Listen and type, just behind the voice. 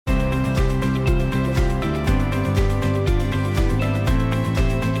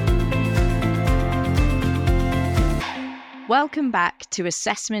Welcome back to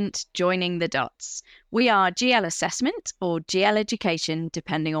Assessment Joining the Dots. We are GL Assessment or GL Education,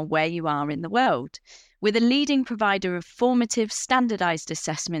 depending on where you are in the world. We're the leading provider of formative standardised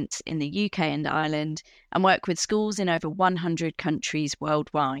assessments in the UK and Ireland and work with schools in over 100 countries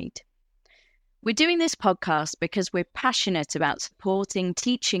worldwide. We're doing this podcast because we're passionate about supporting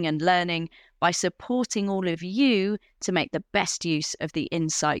teaching and learning by supporting all of you to make the best use of the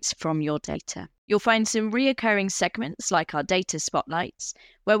insights from your data. You'll find some reoccurring segments like our data spotlights,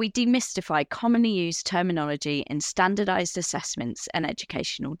 where we demystify commonly used terminology in standardised assessments and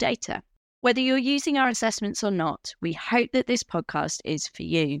educational data. Whether you're using our assessments or not, we hope that this podcast is for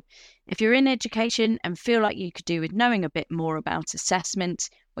you. If you're in education and feel like you could do with knowing a bit more about assessment,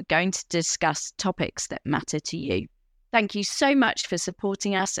 we're going to discuss topics that matter to you. Thank you so much for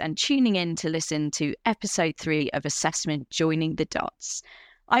supporting us and tuning in to listen to episode 3 of Assessment Joining the Dots.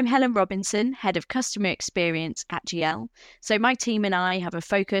 I'm Helen Robinson, Head of Customer Experience at GL. So my team and I have a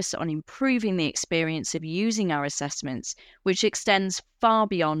focus on improving the experience of using our assessments, which extends far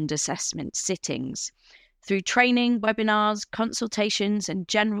beyond assessment sittings. Through training, webinars, consultations, and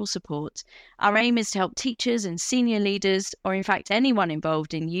general support, our aim is to help teachers and senior leaders, or in fact anyone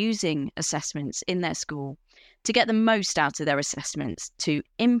involved in using assessments in their school, to get the most out of their assessments, to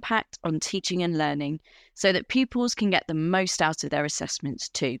impact on teaching and learning, so that pupils can get the most out of their assessments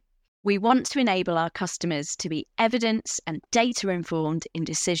too. We want to enable our customers to be evidence and data informed in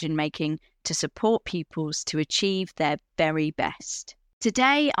decision making to support pupils to achieve their very best.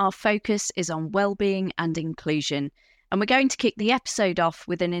 Today, our focus is on wellbeing and inclusion, and we're going to kick the episode off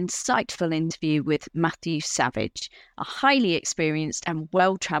with an insightful interview with Matthew Savage, a highly experienced and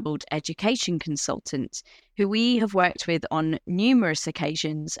well-travelled education consultant who we have worked with on numerous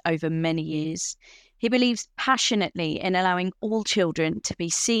occasions over many years. He believes passionately in allowing all children to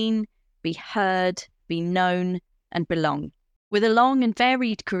be seen, be heard, be known, and belong. With a long and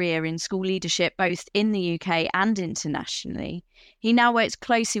varied career in school leadership, both in the UK and internationally, he now works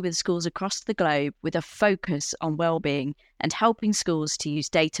closely with schools across the globe with a focus on wellbeing and helping schools to use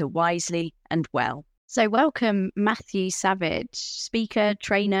data wisely and well. So welcome, Matthew Savage, speaker,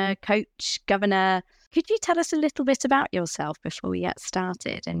 trainer, coach, governor. Could you tell us a little bit about yourself before we get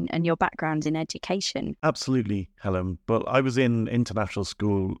started and your background in education? Absolutely, Helen. Well, I was in international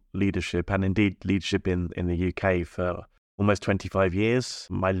school leadership and indeed leadership in the UK for almost 25 years.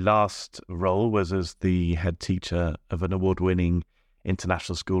 My last role was as the head teacher of an award-winning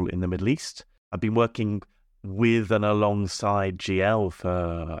international school in the Middle East. I've been working with and alongside GL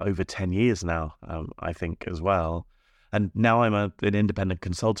for over 10 years now, I think, as well. And now I'm an independent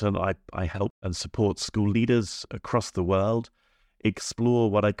consultant. I help and support school leaders across the world explore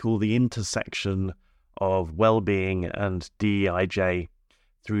what I call the intersection of well-being and DEIJ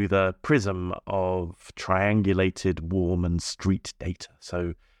through the prism of triangulated warm and street data.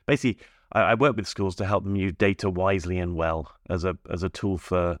 So basically, I work with schools to help them use data wisely and well as a tool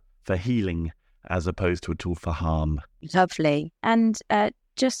for healing as opposed to a tool for harm. Lovely. And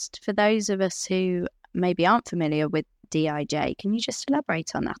just for those of us who maybe aren't familiar with DIJ, can you just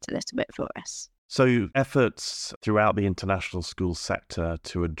elaborate on that a little bit for us? So efforts throughout the international school sector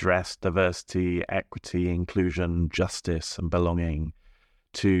to address diversity, equity, inclusion, justice and belonging,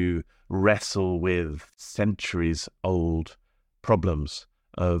 to wrestle with centuries-old problems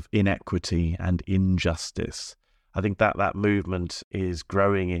of inequity and injustice. I think that movement is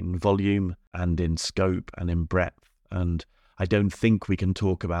growing in volume and in scope and in breadth. And I don't think we can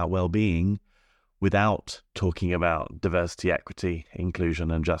talk about well-being without talking about diversity, equity,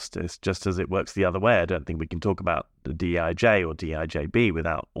 inclusion and justice, just as it works the other way. I don't think we can talk about the DIJ or DIJB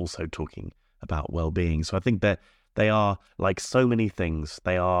without also talking about well-being. So I think that they are, like so many things,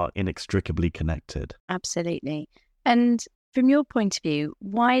 they are inextricably connected. Absolutely. And from your point of view,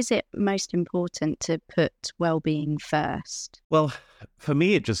 why is it most important to put well-being first? Well, for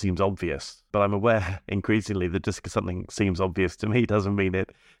me, it just seems obvious, but I'm aware increasingly that just because something seems obvious to me doesn't mean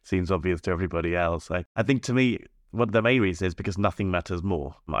it seems obvious to everybody else. I think to me, one of the main reasons is because nothing matters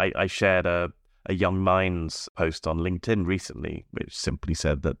more. I shared a Young Minds post on LinkedIn recently, which simply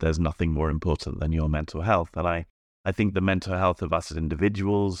said that there's nothing more important than your mental health. And I think the mental health of us as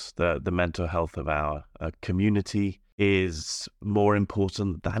individuals, the mental health of our community is more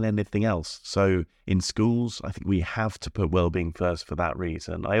important than anything else. So in schools, I think we have to put well-being first for that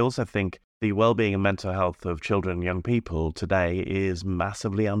reason. I also think the well-being and mental health of children and young people today is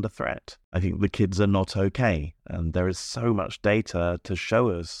massively under threat. I think the kids are not okay. And there is so much data to show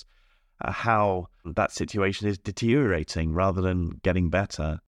us how that situation is deteriorating rather than getting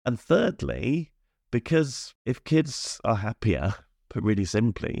better. And thirdly, because if kids are happier, put really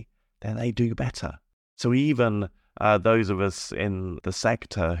simply, then they do better. So even those of us in the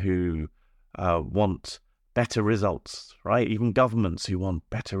sector who want better results, right? Even governments who want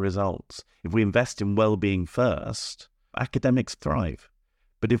better results. If we invest in well-being first, academics thrive.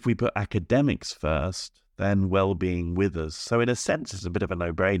 But if we put academics first, then well-being withers. So in a sense, it's a bit of a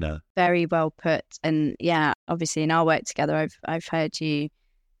no-brainer. Very well put. And yeah, obviously in our work together, I've heard you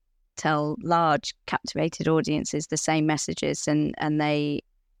tell large captivated audiences the same messages, and they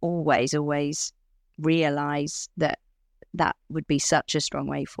always realize that would be such a strong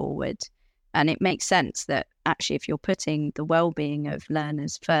way forward. And it makes sense that actually if you're putting the well-being of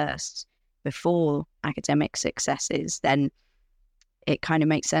learners first before academic successes, then it kind of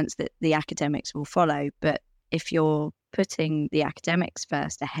makes sense that the academics will follow. But if you're putting the academics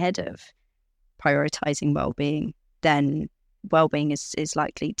first ahead of prioritizing well-being, then well-being is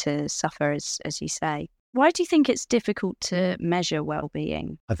likely to suffer, as you say. Why do you think it's difficult to measure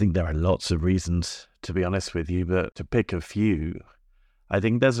well-being? I think there are lots of reasons, to be honest with you, but to pick a few, I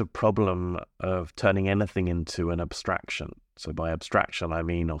think there's a problem of turning anything into an abstraction. So by abstraction, I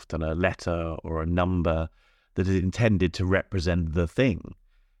mean often a letter or a number that is intended to represent the thing.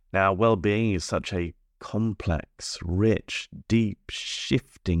 Now, well-being is such a complex, rich, deep,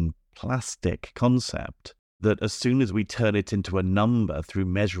 shifting, plastic concept that as soon as we turn it into a number through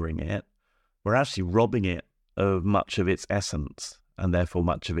measuring it, we're actually robbing it of much of its essence and therefore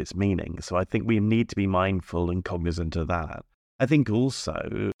much of its meaning. So I think we need to be mindful and cognizant of that. I think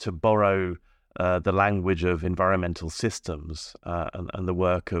also, to borrow the language of environmental systems and the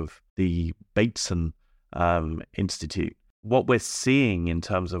work of the Bateson Institute, what we're seeing in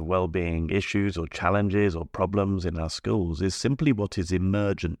terms of well-being issues or challenges or problems in our schools is simply what is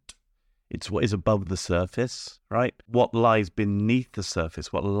emergent. It's what is above the surface, right? What lies beneath the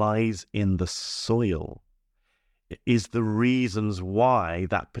surface, what lies in the soil, is the reasons why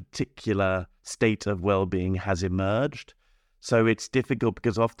that particular state of well-being has emerged. So it's difficult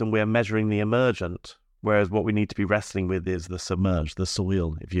because often we're measuring the emergent, whereas what we need to be wrestling with is the submerged, the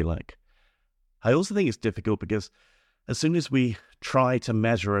soil, if you like. I also think it's difficult because as soon as we try to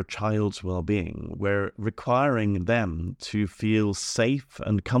measure a child's well-being, we're requiring them to feel safe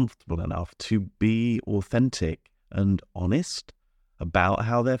and comfortable enough to be authentic and honest about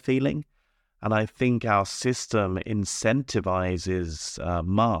how they're feeling. And I think our system incentivizes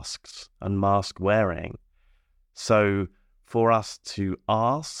masks and mask wearing. So for us to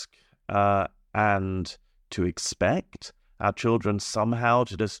ask and to expect our children somehow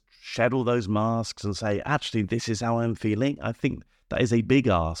to just shed all those masks and say, actually, this is how I'm feeling, I think that is a big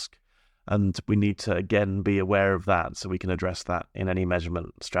ask. And we need to, again, be aware of that so we can address that in any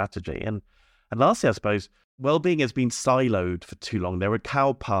measurement strategy. And lastly, I suppose, well-being has been siloed for too long. There are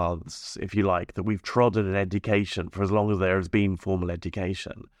cow paths, if you like, that we've trodden in education for as long as there has been formal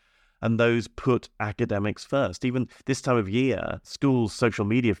education. And those put academics first. Even this time of year, schools' social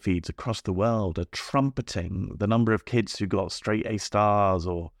media feeds across the world are trumpeting the number of kids who got straight A stars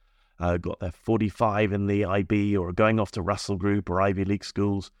or got their 45 in the IB or are going off to Russell Group or Ivy League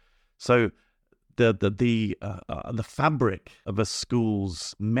schools. So the fabric of a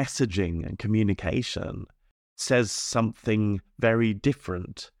school's messaging and communication says something very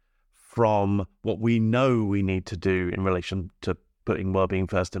different from what we know we need to do in relation to putting well-being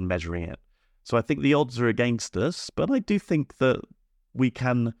first and measuring it. So I think the odds are against us, but I do think that we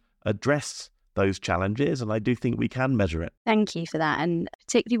can address those challenges and I do think we can measure it. Thank you for that. And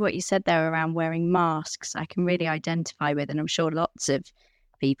particularly what you said there around wearing masks, I can really identify with, and I'm sure lots of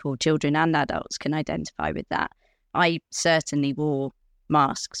people, children and adults, can identify with that. I certainly wore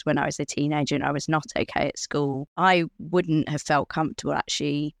masks when I was a teenager and I was not okay at school. I wouldn't have felt comfortable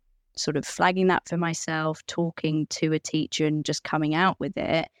actually sort of flagging that for myself, talking to a teacher and just coming out with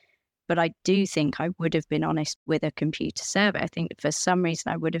it. But I do think I would have been honest with a computer survey. I think for some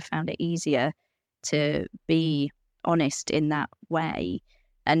reason I would have found it easier to be honest in that way.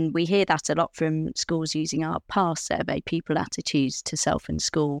 And we hear that a lot from schools using our PASS survey, People Attitudes to Self and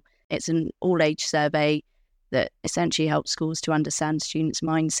School. It's an all-age survey that essentially helps schools to understand students'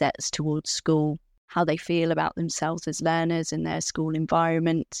 mindsets towards school, how they feel about themselves as learners in their school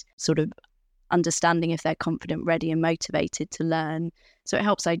environment, sort of understanding if they're confident, ready and motivated to learn. So it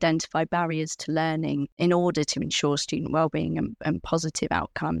helps identify barriers to learning in order to ensure student wellbeing and positive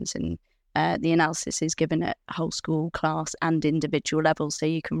outcomes. And the analysis is given at whole school, class and individual levels, so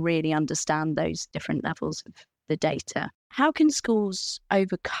you can really understand those different levels of the data. How can schools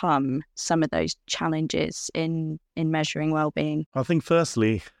overcome some of those challenges in measuring wellbeing? I think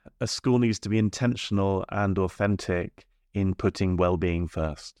firstly, a school needs to be intentional and authentic in putting well-being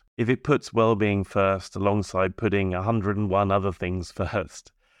first. If it puts well-being first alongside putting 101 other things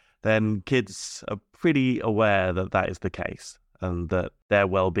first, then kids are pretty aware that that is the case and that their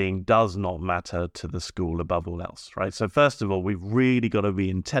well-being does not matter to the school above all else, right? So first of all, we've really got to be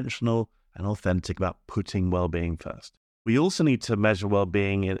intentional and authentic about putting well-being first. We also need to measure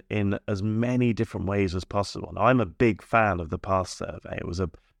well-being in as many different ways as possible. Now, I'm a big fan of the PASS survey. It was a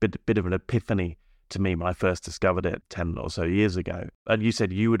bit of an epiphany to me when I first discovered it 10 or so years ago. And you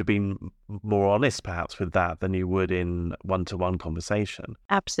said you would have been more honest perhaps with that than you would in one-to-one conversation.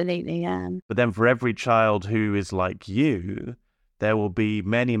 Absolutely, yeah. But then for every child who is like you, there will be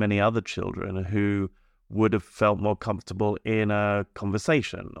many, many other children who would have felt more comfortable in a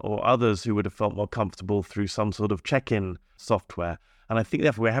conversation, or others who would have felt more comfortable through some sort of check-in software. And I think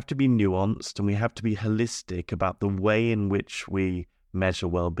therefore we have to be nuanced and we have to be holistic about the way in which we measure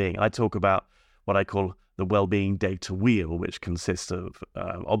well-being. I talk about what I call the well-being data wheel, which consists of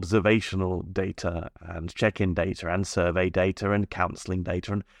observational data and check-in data and survey data and counselling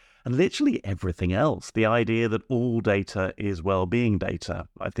data and literally everything else. The idea that all data is well-being data,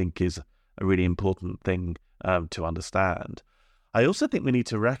 I think, is a really important thing to understand. I also think we need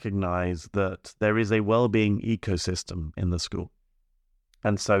to recognise that there is a well-being ecosystem in the school.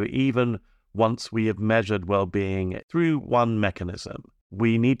 And so even once we have measured well-being through one mechanism,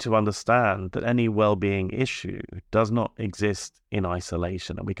 we need to understand that any well-being issue does not exist in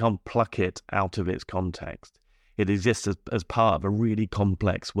isolation, and we can't pluck it out of its context. It exists as part of a really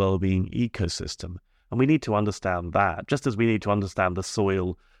complex well-being ecosystem, and we need to understand that, just as we need to understand the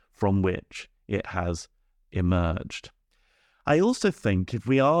soil from which it has emerged. I also think if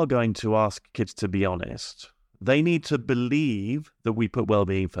we are going to ask kids to be honest, they need to believe that we put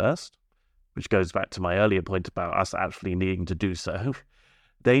well-being first, which goes back to my earlier point about us actually needing to do so.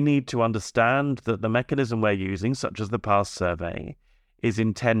 They need to understand that the mechanism we're using, such as the PASS survey, is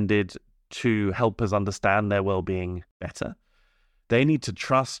intended to help us understand their well-being better. They need to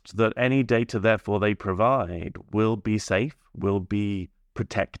trust that any data, therefore, they provide will be safe, will be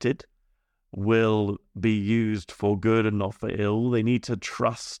protected, will be used for good and not for ill. They need to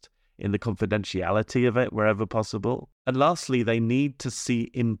trust in the confidentiality of it wherever possible. And lastly, they need to see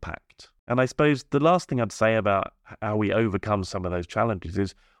impact. And I suppose the last thing I'd say about how we overcome some of those challenges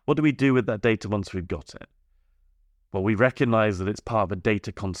is, what do we do with that data once we've got it? Well, we recognize that it's part of a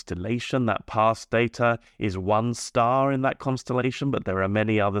data constellation. That past data is one star in that constellation, but there are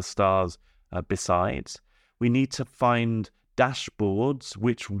many other stars besides. We need to find dashboards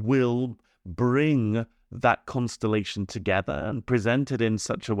which will bring that constellation together and present it in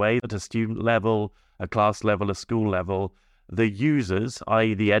such a way at a student level, a class level, a school level, the users,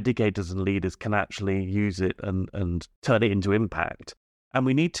 i.e. the educators and leaders, can actually use it and turn it into impact. And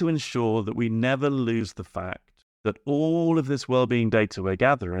we need to ensure that we never lose the fact that all of this well-being data we're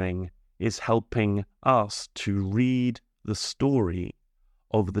gathering is helping us to read the story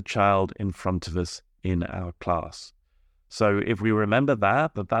of the child in front of us in our class. So if we remember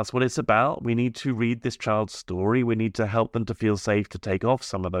that's what it's about, we need to read this child's story. We need to help them to feel safe to take off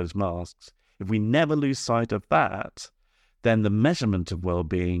some of those masks. If we never lose sight of that, then the measurement of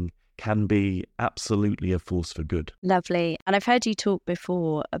well-being can be absolutely a force for good. Lovely. And I've heard you talk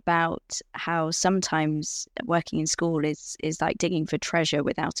before about how sometimes working in school is like digging for treasure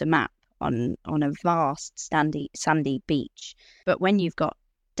without a map on a vast sandy beach. But when you've got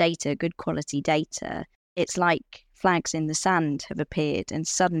data, good quality data, it's like flags in the sand have appeared and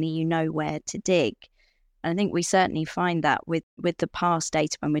suddenly you know where to dig. And I think we certainly find that with the past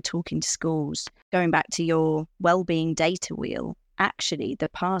data when we're talking to schools. Going back to your wellbeing data wheel, actually the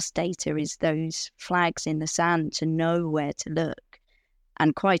past data is those flags in the sand to know where to look.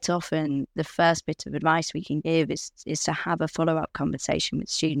 And quite often the first bit of advice we can give is to have a follow-up conversation with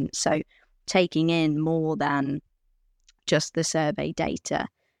students. So taking in more than just the survey data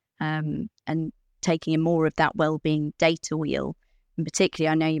and taking in more of that wellbeing data wheel. And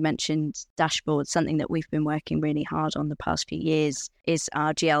particularly, I know you mentioned dashboards. Something that we've been working really hard on the past few years is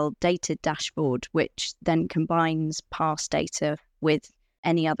our GL data dashboard, which then combines past data with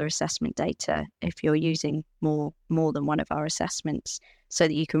any other assessment data if you're using more than one of our assessments, so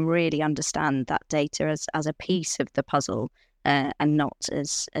that you can really understand that data as a piece of the puzzle and not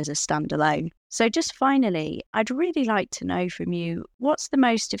as a standalone. So just finally, I'd really like to know from you, what's the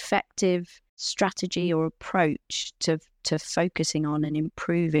most effective strategy or approach to focusing on and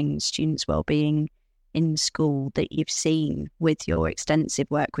improving students' wellbeing in school that you've seen with your extensive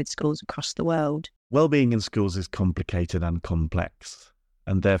work with schools across the world? Wellbeing in schools is complicated and complex,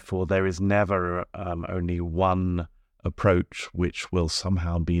 and therefore there is never only one approach which will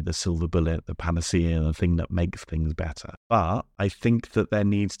somehow be the silver bullet, the panacea, the thing that makes things better. But I think that there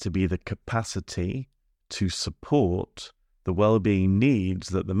needs to be the capacity to support the well-being needs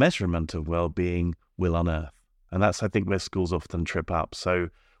that the measurement of well-being will unearth. And that's, I think, where schools often trip up. So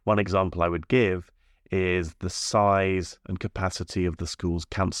one example I would give is the size and capacity of the school's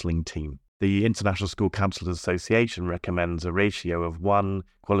counselling team. The International School Counsellors Association recommends a ratio of one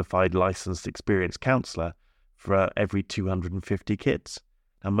qualified licensed experienced counsellor for every 250 kids.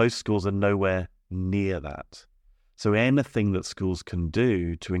 And most schools are nowhere near that. So anything that schools can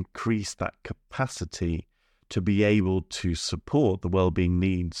do to increase that capacity to be able to support the wellbeing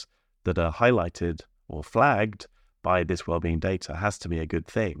needs that are highlighted or flagged by this wellbeing data has to be a good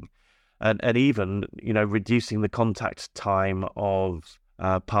thing. And even, reducing the contact time of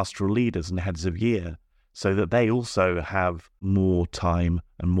pastoral leaders and heads of year so that they also have more time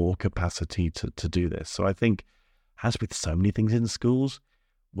and more capacity to do this. So I think, as with so many things in schools,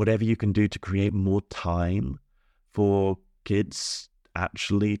 whatever you can do to create more time for kids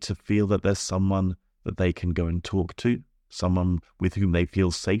actually to feel that there's someone that they can go and talk to, someone with whom they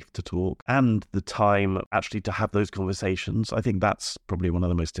feel safe to talk, and the time actually to have those conversations. I think that's probably one of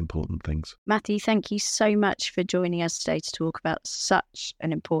the most important things. Matthew, thank you so much for joining us today to talk about such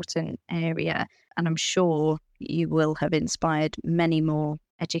an important area. And I'm sure you will have inspired many more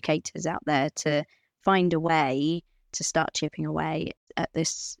educators out there to find a way to start chipping away at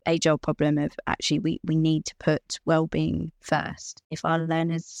this age-old problem of actually we need to put well-being first if our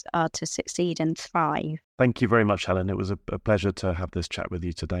learners are to succeed and thrive. Thank you very much, Helen. It was a pleasure to have this chat with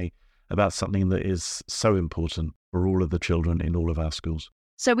you today about something that is so important for all of the children in all of our schools.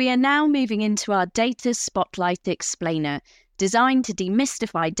 So we are now moving into our Data Spotlight Explainer, designed to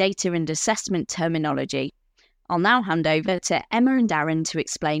demystify data and assessment terminology. I'll now hand over to Emma and Darren to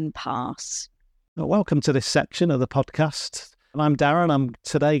explain PASS. Well, welcome to this section of the podcast. I'm Darren. I'm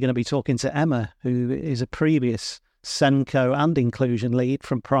today going to be talking to Emma, who is a previous SENCO and inclusion lead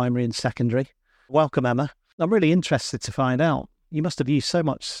from primary and secondary. Welcome, Emma. I'm really interested to find out, you must have used so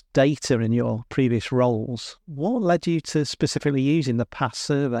much data in your previous roles. What led you to specifically using the PASS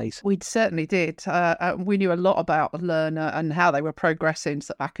surveys? We certainly did. We knew a lot about the learner and how they were progressing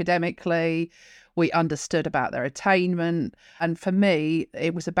academically. We understood about their attainment. And for me,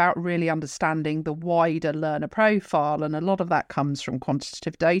 it was about really understanding the wider learner profile. And a lot of that comes from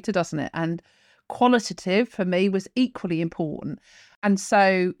quantitative data, doesn't it? And qualitative, for me, was equally important. And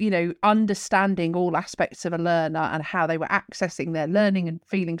so, understanding all aspects of a learner and how they were accessing their learning and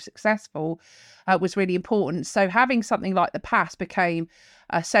feeling successful was really important. So having something like the PASS became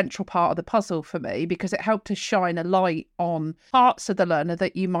a central part of the puzzle for me because it helped to shine a light on parts of the learner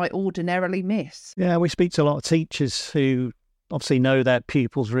that you might ordinarily miss. Yeah, we speak to a lot of teachers who obviously know their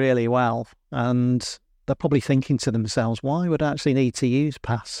pupils really well, and they're probably thinking to themselves, why would I actually need to use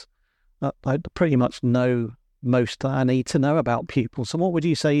PASS? I pretty much know most that I need to know about pupils. So what would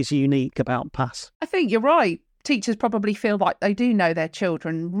you say is unique about PASS? I think you're right. Teachers probably feel like they do know their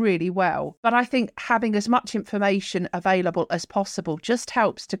children really well. But I think having as much information available as possible just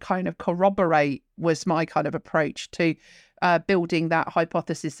helps to kind of corroborate, was my kind of approach to building that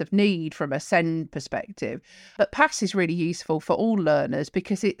hypothesis of need from a SEN perspective. But PASS is really useful for all learners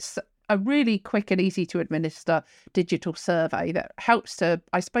because it's a really quick and easy to administer digital survey that helps to,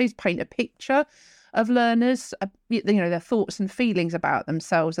 I suppose, paint a picture of learners, their thoughts and feelings about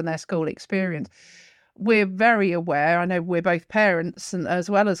themselves and their school experience. We're very aware, I know we're both parents, and as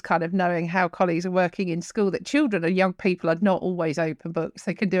well as kind of knowing how colleagues are working in school, that children and young people are not always open books.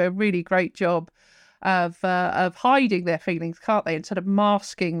 They can do a really great job of hiding their feelings, can't they? And sort of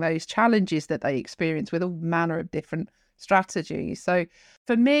masking those challenges that they experience with all manner of different strategies. So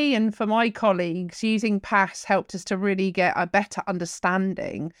for me and for my colleagues, using PASS helped us to really get a better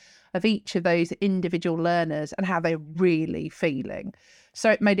understanding of each of those individual learners and how they're really feeling. So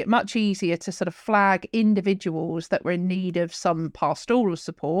it made it much easier to sort of flag individuals that were in need of some pastoral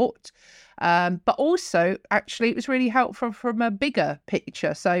support. But also, actually, it was really helpful from a bigger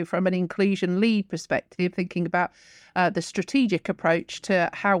picture. So from an inclusion lead perspective, thinking about the strategic approach to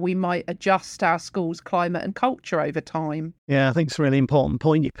how we might adjust our school's climate and culture over time. Yeah, I think it's a really important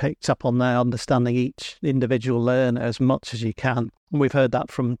point you picked up on there, understanding each individual learner as much as you can. And we've heard that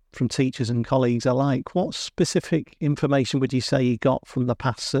from teachers and colleagues alike. What specific information would you say you got from the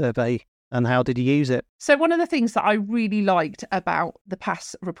PASS survey, and how did you use it? So one of the things that I really liked about the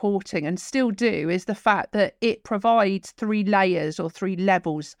PASS reporting, and still do, is the fact that it provides 3 layers or 3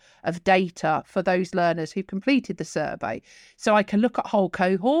 levels of data for those learners who completed the survey. So I can look at whole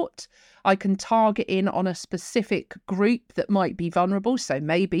cohort, I can target in on a specific group that might be vulnerable, so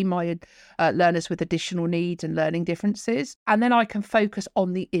maybe my learners with additional needs and learning differences, and then I can focus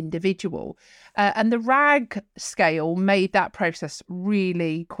on the individual. And the RAG scale made that process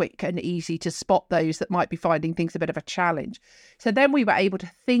really quick and easy to spot those that might be finding things a bit of a challenge. So then we were able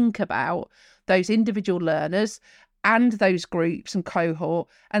to think about those individual learners and those groups and cohort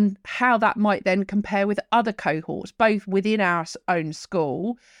and how that might then compare with other cohorts, both within our own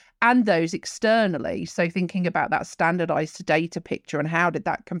school and those externally. So thinking about that standardized data picture and how did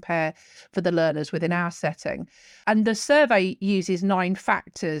that compare for the learners within our setting. And the survey uses 9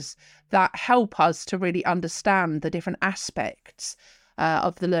 factors that help us to really understand the different aspects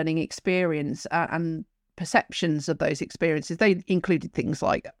of the learning experience and perceptions of those experiences. They included things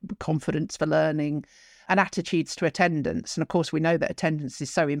like confidence for learning and attitudes to attendance. And of course, we know that attendance is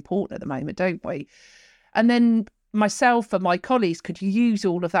so important at the moment, don't we? And then myself and my colleagues could use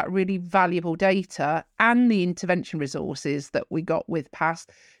all of that really valuable data and the intervention resources that we got with PASS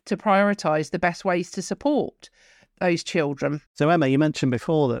to prioritise the best ways to support those children. So Emma, you mentioned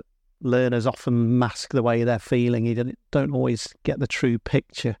before that learners often mask the way they're feeling. You don't always get the true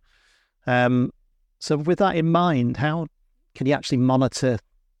picture. So with that in mind, how can you actually monitor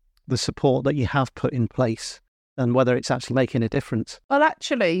the support that you have put in place and whether it's actually making a difference? Well,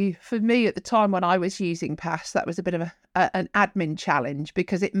 actually, for me at the time when I was using PASS, that was a bit of an admin challenge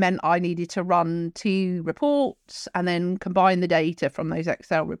because it meant I needed to run 2 reports and then combine the data from those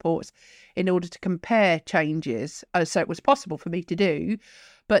Excel reports in order to compare changes. So it was possible for me to do.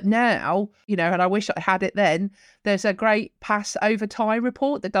 But now, and I wish I had it then, there's a great PASS over time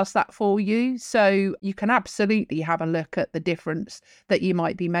report that does that for you. So you can absolutely have a look at the difference that you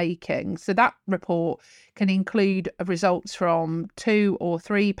might be making. So that report can include results from 2 or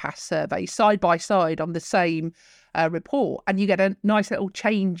 3 PASS surveys side by side on the same report. And you get a nice little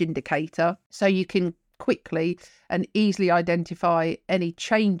change indicator so you can quickly and easily identify any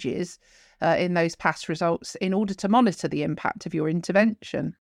changes in those PASS results in order to monitor the impact of your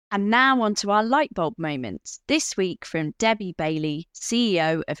intervention. And now on to our lightbulb moments. This week from Debbie Bailey,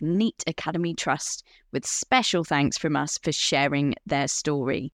 CEO of NEAT Academy Trust, with special thanks from us for sharing their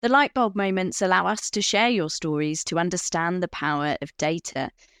story. The lightbulb moments allow us to share your stories to understand the power of data.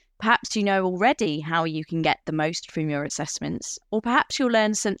 Perhaps you know already how you can get the most from your assessments, or perhaps you'll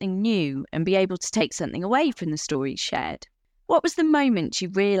learn something new and be able to take something away from the stories shared. What was the moment you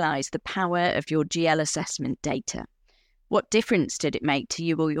realised the power of your GL assessment data? What difference did it make to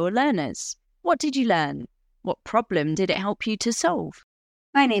you or your learners? What did you learn? What problem did it help you to solve?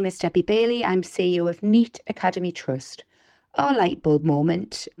 My name is Debbie Bailey. I'm CEO of NEAT Academy Trust. Our lightbulb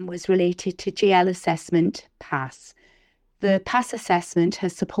moment was related to GL assessment PASS. The PASS assessment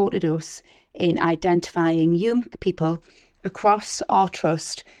has supported us in identifying young people across our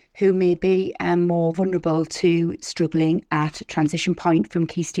trust who may be more vulnerable to struggling at transition point from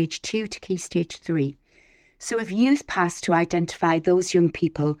Key Stage 2 to Key Stage 3. So we've used PASS to identify those young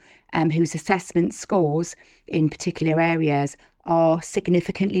people whose assessment scores in particular areas are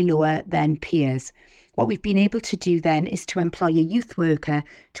significantly lower than peers. What we've been able to do then is to employ a youth worker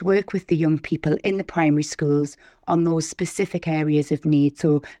to work with the young people in the primary schools on those specific areas of need.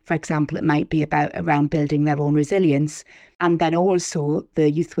 So, for example, it might be around building their own resilience. And then also the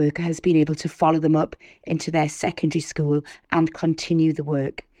youth worker has been able to follow them up into their secondary school and continue the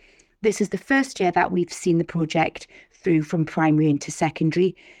work. This is the first year that we've seen the project through from primary into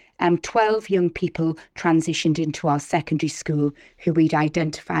secondary. 12 young people transitioned into our secondary school who we'd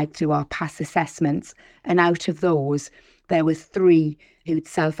identified through our PASS assessments. And out of those, there were 3 who'd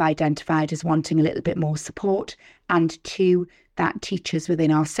self-identified as wanting a little bit more support, and 2 that teachers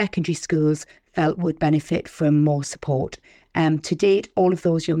within our secondary schools felt would benefit from more support. To date, all of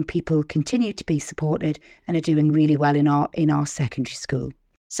those young people continue to be supported and are doing really well in our secondary school.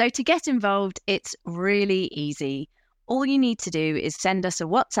 So to get involved, it's really easy. All you need to do is send us a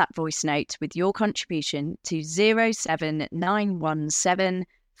WhatsApp voice note with your contribution to 07917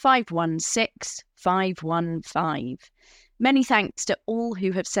 516 515. Many thanks to all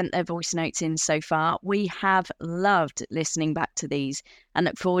who have sent their voice notes in so far. We have loved listening back to these and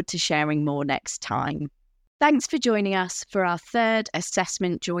look forward to sharing more next time. Thanks for joining us for our 3rd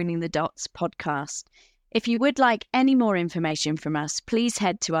Assessment Joining the Dots podcast. If you would like any more information from us, please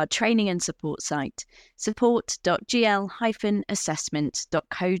head to our training and support site,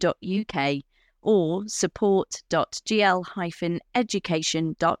 support.gl-assessment.co.uk or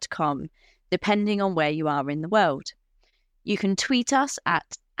support.gl-education.com, depending on where you are in the world. You can tweet us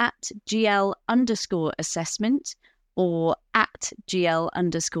at @GL_assessment or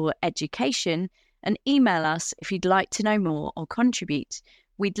 @GL_education and email us if you'd like to know more or contribute.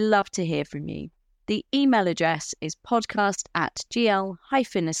 We'd love to hear from you. The email address is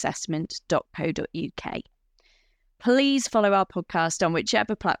podcast@gl-assessment.co.uk. Please follow our podcast on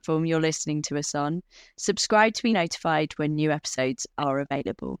whichever platform you're listening to us on. Subscribe to be notified when new episodes are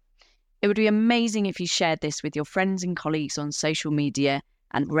available. It would be amazing if you shared this with your friends and colleagues on social media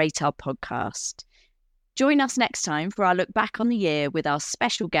and rate our podcast. Join us next time for our look back on the year with our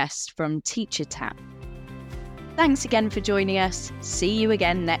special guest from Teacher Tap. Thanks again for joining us. See you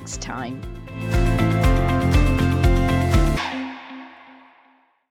again next time.